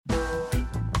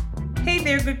Hey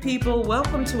there, good people.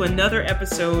 Welcome to another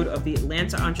episode of the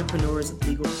Atlanta Entrepreneurs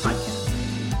Legal Podcast.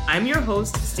 I'm your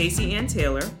host, Stacey Ann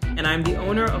Taylor, and I'm the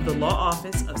owner of the law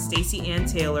office of Stacey Ann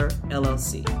Taylor,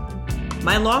 LLC.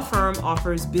 My law firm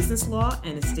offers business law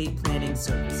and estate planning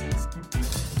services.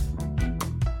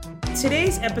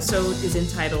 Today's episode is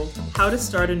entitled, How to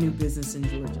Start a New Business in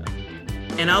Georgia.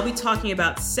 And I'll be talking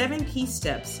about 7 key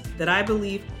steps that I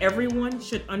believe everyone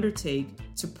should undertake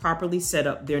to properly set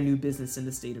up their new business in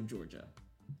the state of Georgia.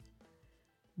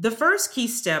 The first key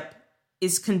step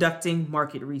is conducting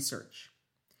market research.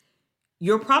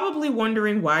 You're probably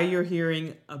wondering why you're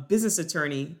hearing a business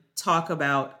attorney talk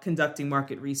about conducting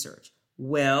market research.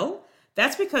 Well,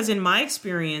 that's because in my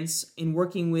experience in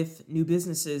working with new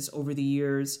businesses over the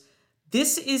years,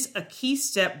 this is a key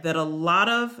step that a lot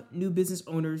of new business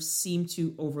owners seem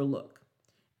to overlook.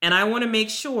 And I want to make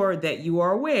sure that you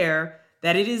are aware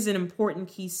that it is an important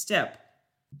key step.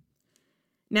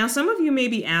 Now, some of you may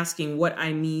be asking what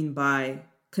I mean by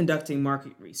conducting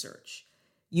market research.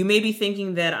 You may be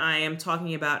thinking that I am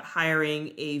talking about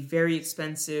hiring a very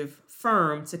expensive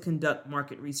firm to conduct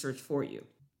market research for you.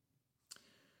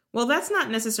 Well, that's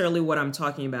not necessarily what I'm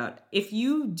talking about. If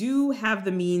you do have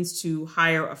the means to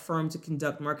hire a firm to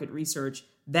conduct market research,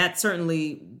 that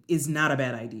certainly is not a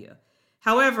bad idea.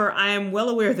 However, I am well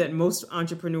aware that most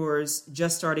entrepreneurs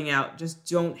just starting out just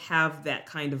don't have that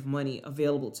kind of money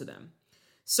available to them.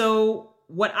 So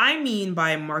what I mean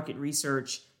by market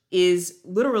research is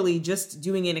literally just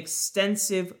doing an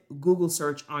extensive Google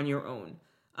search on your own.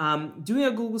 Doing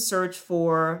a Google search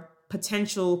for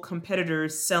potential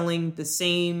competitors selling the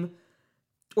same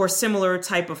or similar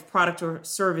type of product or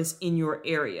service in your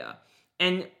area.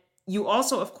 And you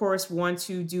also, of course, want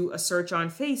to do a search on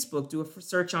Facebook, do a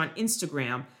search on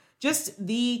Instagram, just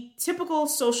the typical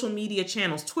social media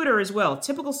channels, Twitter as well,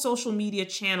 typical social media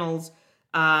channels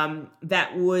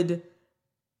that would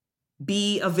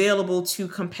be available to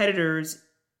competitors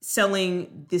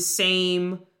selling the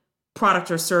same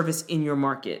product or service in your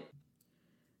market.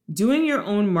 Doing your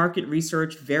own market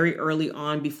research very early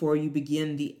on before you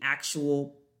begin the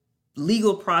actual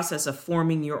legal process of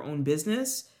forming your own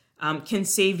business can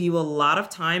save you a lot of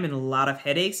time and a lot of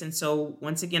headaches. And so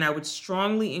once again, I would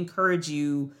strongly encourage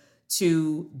you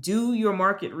to do your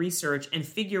market research and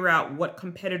figure out what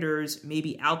competitors may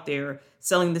be out there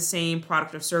selling the same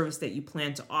product or service that you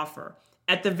plan to offer.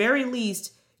 At the very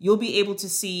least, you'll be able to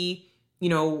see,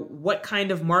 what kind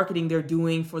of marketing they're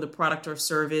doing for the product or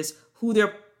service, who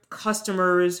their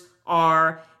customers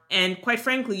are, and quite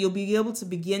frankly, you'll be able to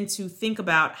begin to think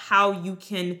about how you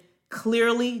can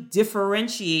clearly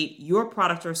differentiate your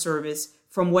product or service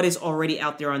from what is already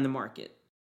out there on the market.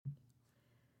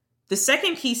 The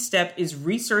second key step is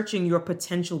researching your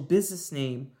potential business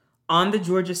name on the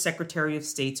Georgia Secretary of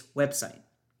State's website.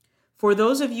 For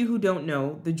those of you who don't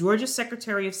know, the Georgia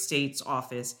Secretary of State's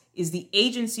office is the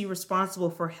agency responsible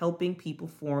for helping people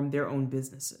form their own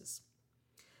businesses.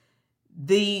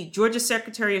 The Georgia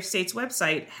Secretary of State's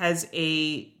website has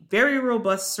a very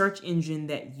robust search engine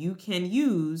that you can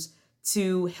use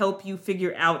to help you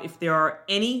figure out if there are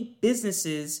any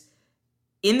businesses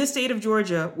in the state of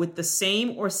Georgia with the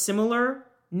same or similar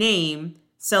name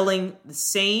selling the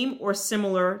same or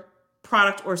similar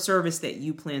product or service that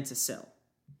you plan to sell.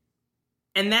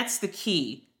 And that's the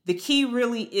key. The key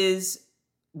really is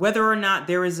whether or not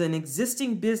there is an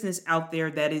existing business out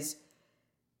there that is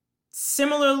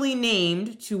similarly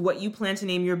named to what you plan to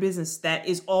name your business that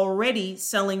is already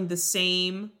selling the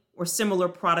same or similar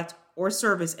product or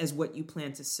service as what you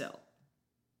plan to sell.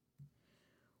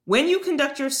 When you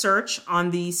conduct your search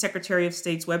on the Secretary of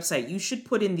State's website, you should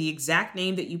put in the exact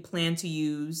name that you plan to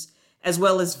use, as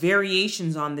well as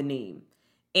variations on the name.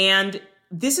 And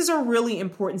this is a really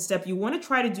important step. You want to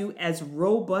try to do as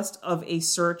robust of a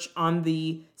search on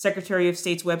the Secretary of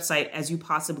State's website as you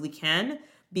possibly can,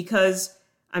 because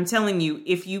I'm telling you,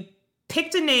 if you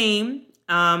picked a name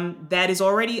that is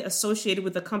already associated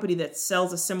with a company that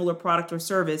sells a similar product or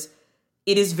service,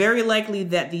 it is very likely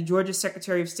that the Georgia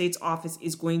Secretary of State's office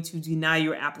is going to deny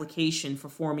your application for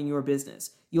forming your business.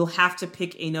 You'll have to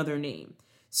pick another name.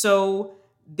 So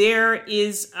there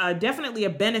is definitely a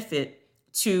benefit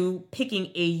to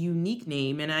picking a unique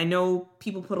name. And I know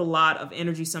people put a lot of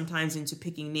energy sometimes into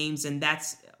picking names, and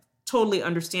that's totally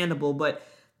understandable. But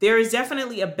there is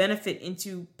definitely a benefit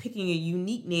into picking a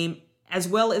unique name, as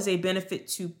well as a benefit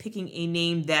to picking a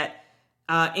name that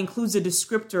includes a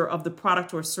descriptor of the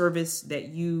product or service that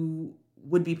you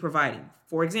would be providing.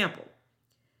 For example,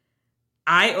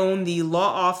 I own the law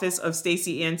office of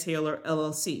Stacey Ann Taylor,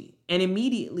 LLC, and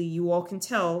immediately you all can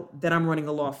tell that I'm running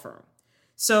a law firm.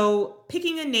 So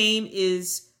picking a name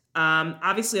is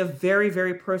Obviously a very,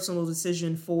 very personal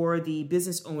decision for the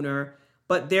business owner,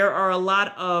 but there are a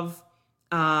lot of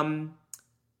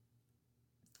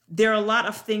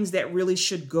things that really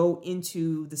should go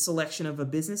into the selection of a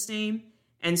business name.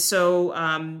 And so,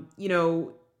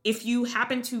 if you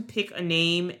happen to pick a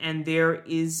name and there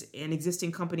is an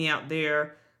existing company out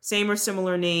there, same or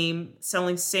similar name,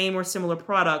 selling same or similar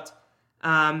product,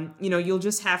 you'll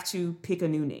just have to pick a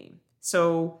new name.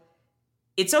 So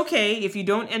it's okay if you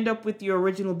don't end up with your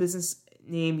original business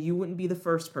name. You wouldn't be the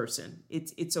first person.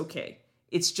 It's okay.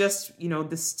 It's just,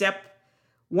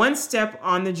 one step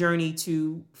on the journey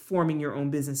to forming your own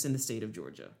business in the state of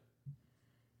Georgia.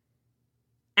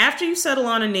 After you settle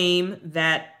on a name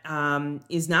that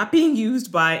is not being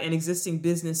used by an existing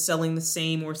business selling the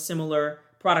same or similar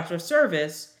product or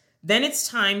service, then it's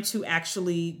time to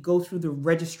actually go through the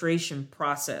registration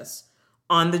process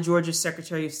on the Georgia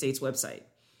Secretary of State's website.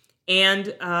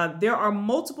 And there are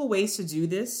multiple ways to do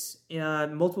this,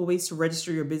 multiple ways to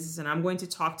register your business. And I'm going to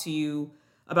talk to you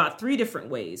about 3 different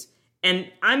ways.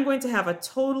 And I'm going to have a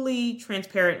totally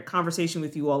transparent conversation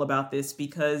with you all about this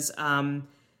because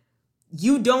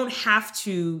you don't have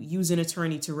to use an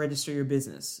attorney to register your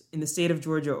business in the state of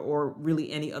Georgia or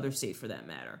really any other state for that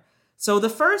matter. So the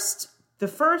first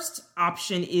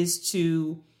option is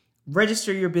to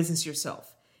register your business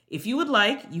yourself. If you would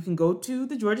like, you can go to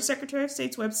the Georgia Secretary of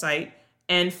State's website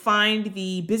and find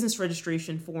the business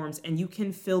registration forms, and you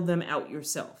can fill them out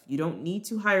yourself. You don't need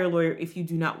to hire a lawyer if you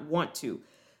do not want to.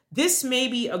 This may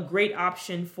be a great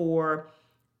option for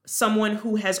someone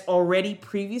who has already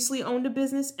previously owned a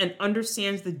business and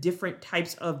understands the different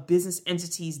types of business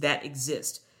entities that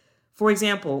exist. For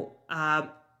example,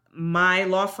 my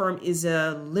law firm is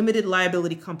a limited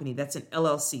liability company. That's an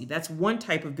LLC. That's one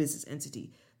type of business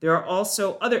entity. There are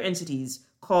also other entities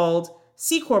called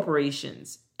C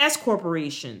corporations, S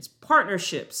corporations,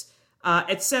 partnerships,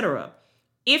 etc.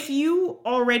 If you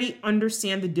already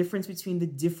understand the difference between the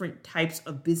different types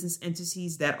of business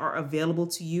entities that are available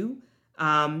to you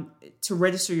to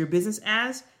register your business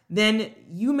as, then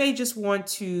you may just want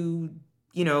to,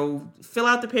 fill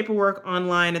out the paperwork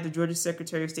online at the Georgia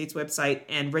Secretary of State's website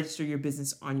and register your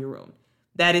business on your own.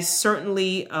 That is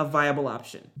certainly a viable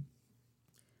option.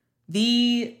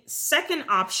 The second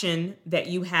option that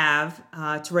you have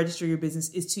to register your business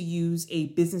is to use a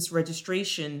business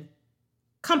registration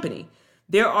company.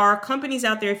 There are companies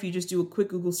out there, if you just do a quick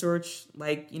Google search,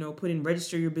 put in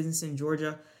register your business in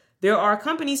Georgia, there are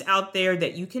companies out there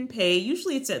that you can pay,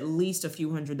 usually it's at least a few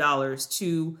 $100s,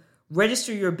 to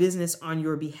register your business on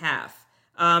your behalf.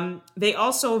 They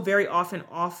also very often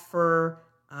offer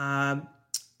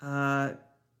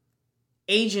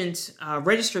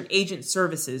registered agent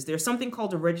services. There's something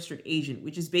called a registered agent,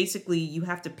 which is basically you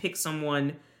have to pick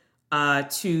someone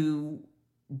to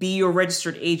be your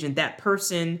registered agent. That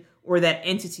person or that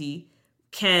entity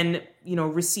can,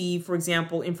 receive, for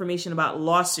example, information about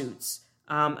lawsuits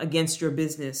against your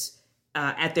business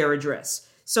at their address.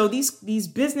 So these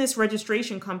business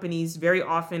registration companies very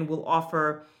often will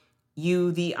offer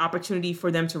you the opportunity for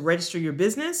them to register your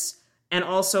business, and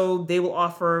also they will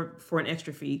offer, for an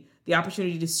extra fee, the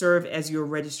opportunity to serve as your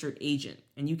registered agent.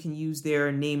 And you can use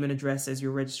their name and address as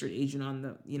your registered agent on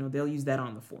the, they'll use that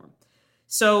on the form.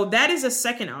 So that is a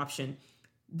second option.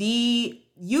 The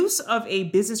use of a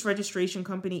business registration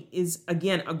company is,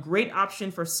 again, a great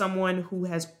option for someone who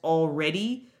has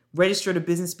already registered a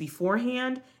business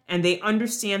beforehand and they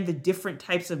understand the different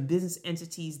types of business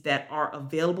entities that are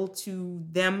available to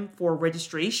them for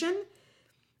registration.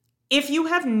 If you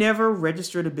have never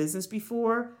registered a business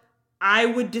before, I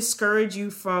would discourage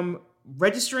you from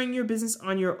registering your business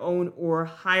on your own or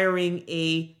hiring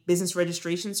a business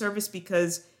registration service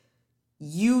because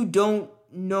you don't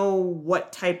know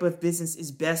what type of business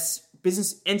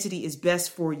entity is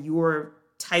best for your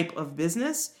type of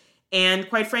business. And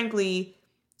quite frankly,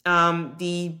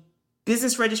 the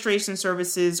business registration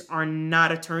services are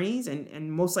not attorneys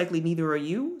and most likely neither are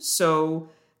you. So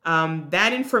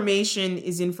that information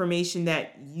is information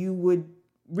that you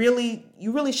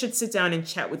really should sit down and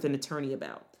chat with an attorney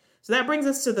about. So that brings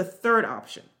us to the third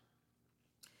option,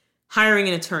 hiring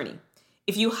an attorney.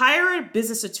 If you hire a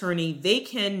business attorney, they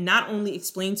can not only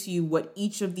explain to you what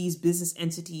each of these business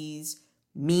entities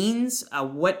means,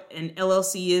 what an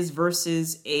LLC is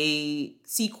versus a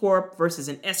C Corp versus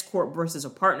an S Corp versus a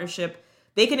partnership.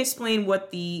 They can explain what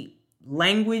the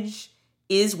language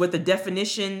is, what the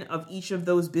definition of each of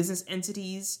those business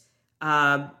entities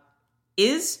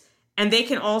is, and they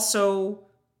can also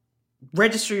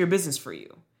register your business for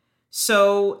you.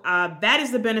 So that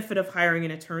is the benefit of hiring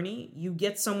an attorney. You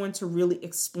get someone to really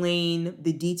explain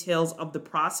the details of the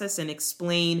process and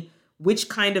explain which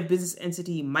kind of business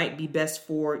entity might be best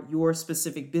for your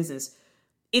specific business,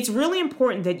 it's really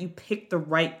important that you pick the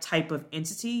right type of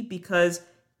entity because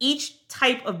each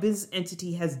type of business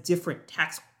entity has different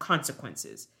tax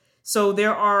consequences. So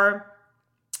there are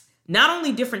not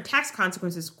only different tax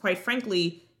consequences, quite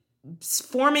frankly,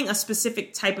 forming a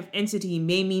specific type of entity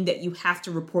may mean that you have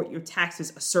to report your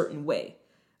taxes a certain way.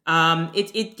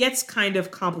 It gets kind of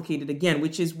complicated again,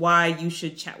 which is why you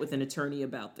should chat with an attorney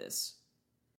about this.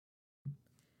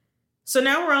 So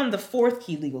now we're on the fourth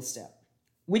key legal step,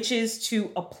 which is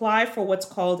to apply for what's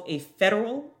called a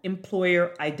federal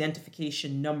employer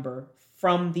identification number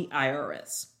from the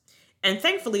IRS. And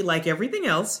thankfully, like everything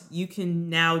else, you can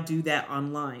now do that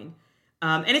online.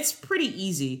 And it's pretty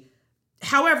easy.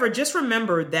 However, just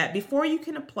remember that before you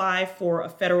can apply for a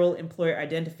federal employer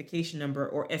identification number,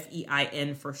 or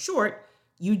FEIN for short,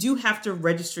 you do have to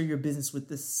register your business with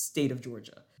the state of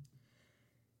Georgia.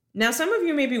 Now, some of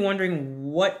you may be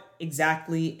wondering what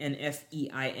exactly an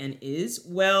FEIN is.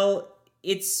 Well,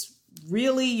 it's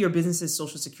really your business's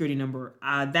social security number.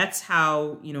 That's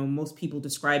how, most people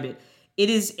describe it. It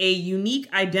is a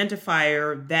unique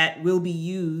identifier that will be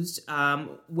used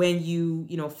when you,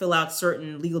 fill out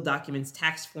certain legal documents,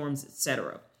 tax forms,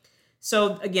 etc.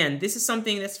 So again, this is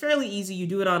something that's fairly easy. You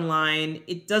do it online.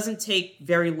 It doesn't take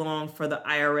very long for the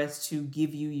IRS to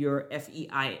give you your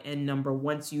FEIN number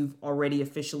once you've already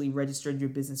officially registered your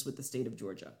business with the state of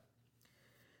Georgia.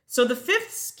 So the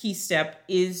fifth key step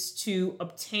is to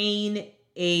obtain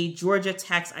a Georgia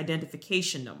tax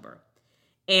identification number.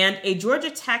 And a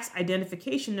Georgia tax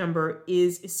identification number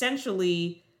is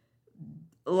essentially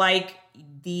like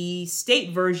the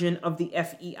state version of the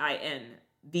FEIN.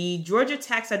 The Georgia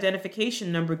tax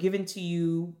identification number given to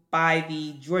you by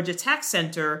the Georgia Tax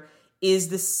Center is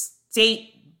the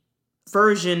state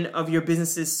version of your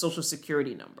business's social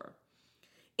security number.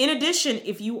 In addition,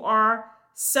 if you are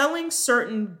selling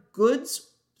certain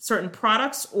goods, certain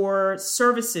products or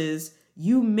services,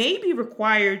 you may be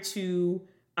required to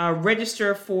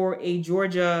register for a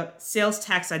Georgia sales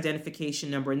tax identification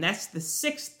number, and that's the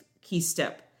sixth key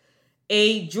step.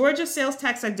 A Georgia sales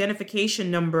tax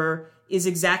identification number is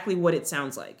exactly what it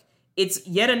sounds like. It's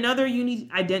yet another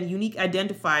unique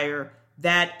identifier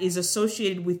that is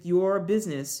associated with your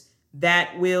business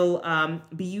that will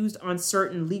be used on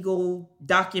certain legal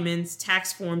documents,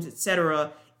 tax forms,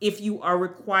 etc., if you are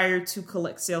required to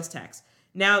collect sales tax.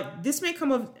 Now, this may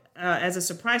come as a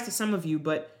surprise to some of you,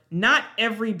 but not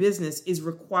every business is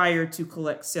required to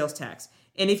collect sales tax.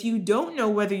 And if you don't know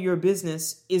whether your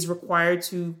business is required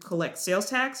to collect sales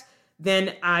tax,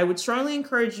 then I would strongly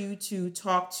encourage you to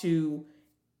talk to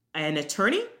an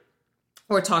attorney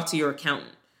or talk to your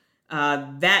accountant.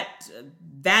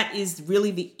 That is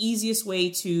really the easiest way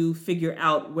to figure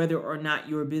out whether or not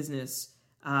your business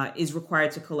is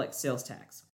required to collect sales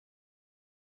tax.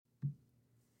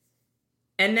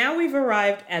 And now we've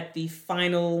arrived at the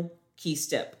final key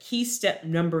step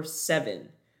number 7,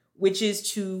 which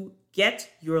is to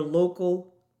get your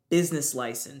local business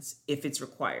license if it's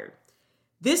required.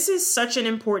 This is such an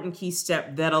important key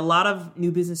step that a lot of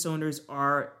new business owners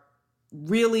are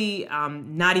really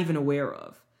not even aware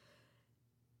of.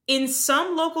 In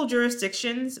some local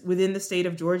jurisdictions within the state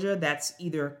of Georgia, that's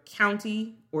either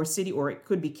county or city, or it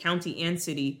could be county and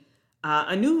city,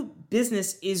 a new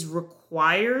business is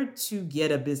required to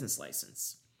get a business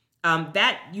license.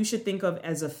 That you should think of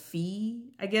as a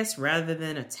fee, I guess, rather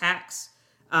than a tax.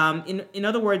 In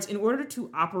other words, in order to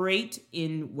operate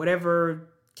in whatever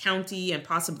county and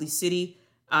possibly city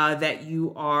that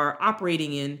you are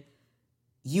operating in,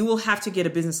 you will have to get a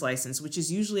business license, which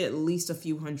is usually at least a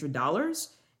few $100s.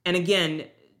 And again,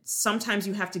 sometimes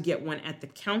you have to get one at the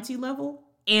county level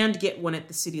and get one at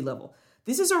the city level.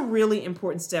 This is a really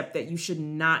important step that you should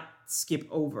not skip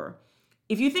over.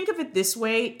 If you think of it this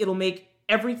way, it'll make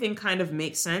everything kind of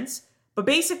make sense. But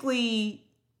basically,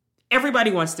 everybody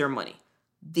wants their money.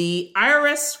 The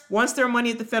IRS wants their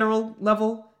money at the federal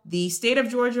level. The state of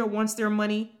Georgia wants their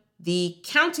money. The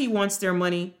county wants their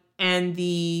money. And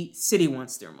the city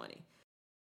wants their money.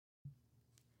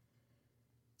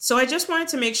 So I just wanted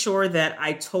to make sure that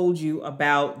I told you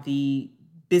about the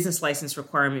business license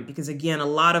requirement because, again, a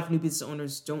lot of new business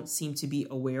owners don't seem to be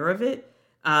aware of it.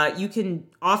 You can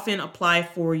often apply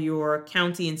for your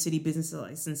county and city business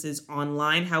licenses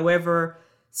online. However,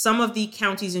 some of the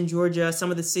counties in Georgia,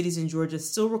 some of the cities in Georgia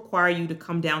still require you to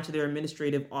come down to their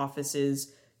administrative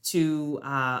offices to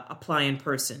apply in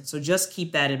person. So just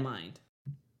keep that in mind.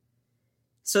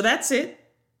 So that's it.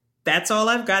 That's all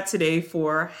I've got today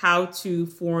for how to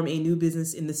form a new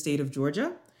business in the state of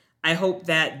Georgia. I hope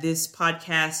that this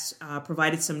podcast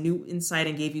provided some new insight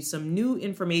and gave you some new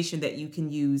information that you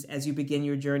can use as you begin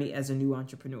your journey as a new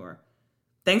entrepreneur.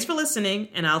 Thanks for listening,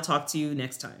 and I'll talk to you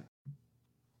next time.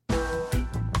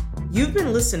 You've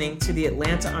been listening to the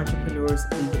Atlanta Entrepreneurs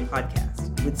League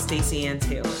podcast with Stacey Ann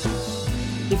Taylor.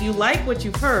 If you like what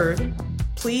you've heard,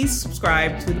 please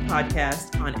subscribe to the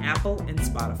podcast on Apple and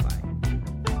Spotify.